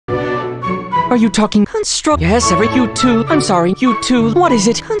Are you talking construct? Yes, you too. I'm sorry, you too. What is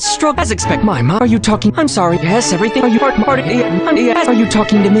it? Construct as expect. My mom. Are you talking? I'm sorry. Yes, everything. Are you part? Yes. Are you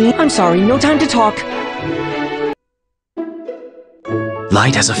talking to me? I'm sorry. No time to talk.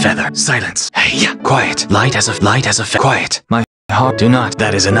 Light as a feather. Silence. Hey, quiet. Light as a feather. Quiet. My heart. Do not.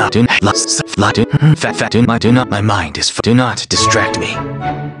 That is enough. Do not. Do not. My mind is. Do not distract me.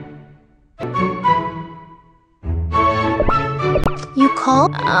 You call?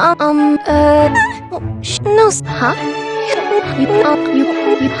 No, huh?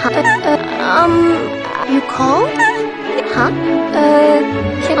 You call? Huh?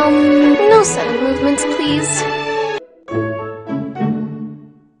 No sudden movements, please.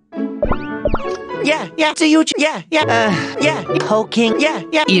 Do you, poking,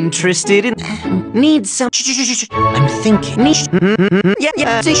 interested in, need some, I'm thinking,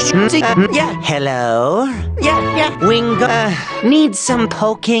 hello, Wingo, need some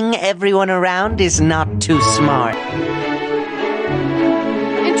poking, everyone around is not too smart.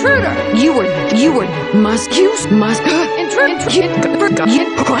 Intruder! You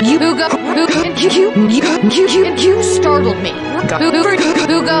startled me.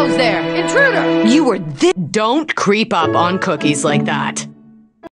 Who goes there? Intruder! Don't creep up on cookies like that.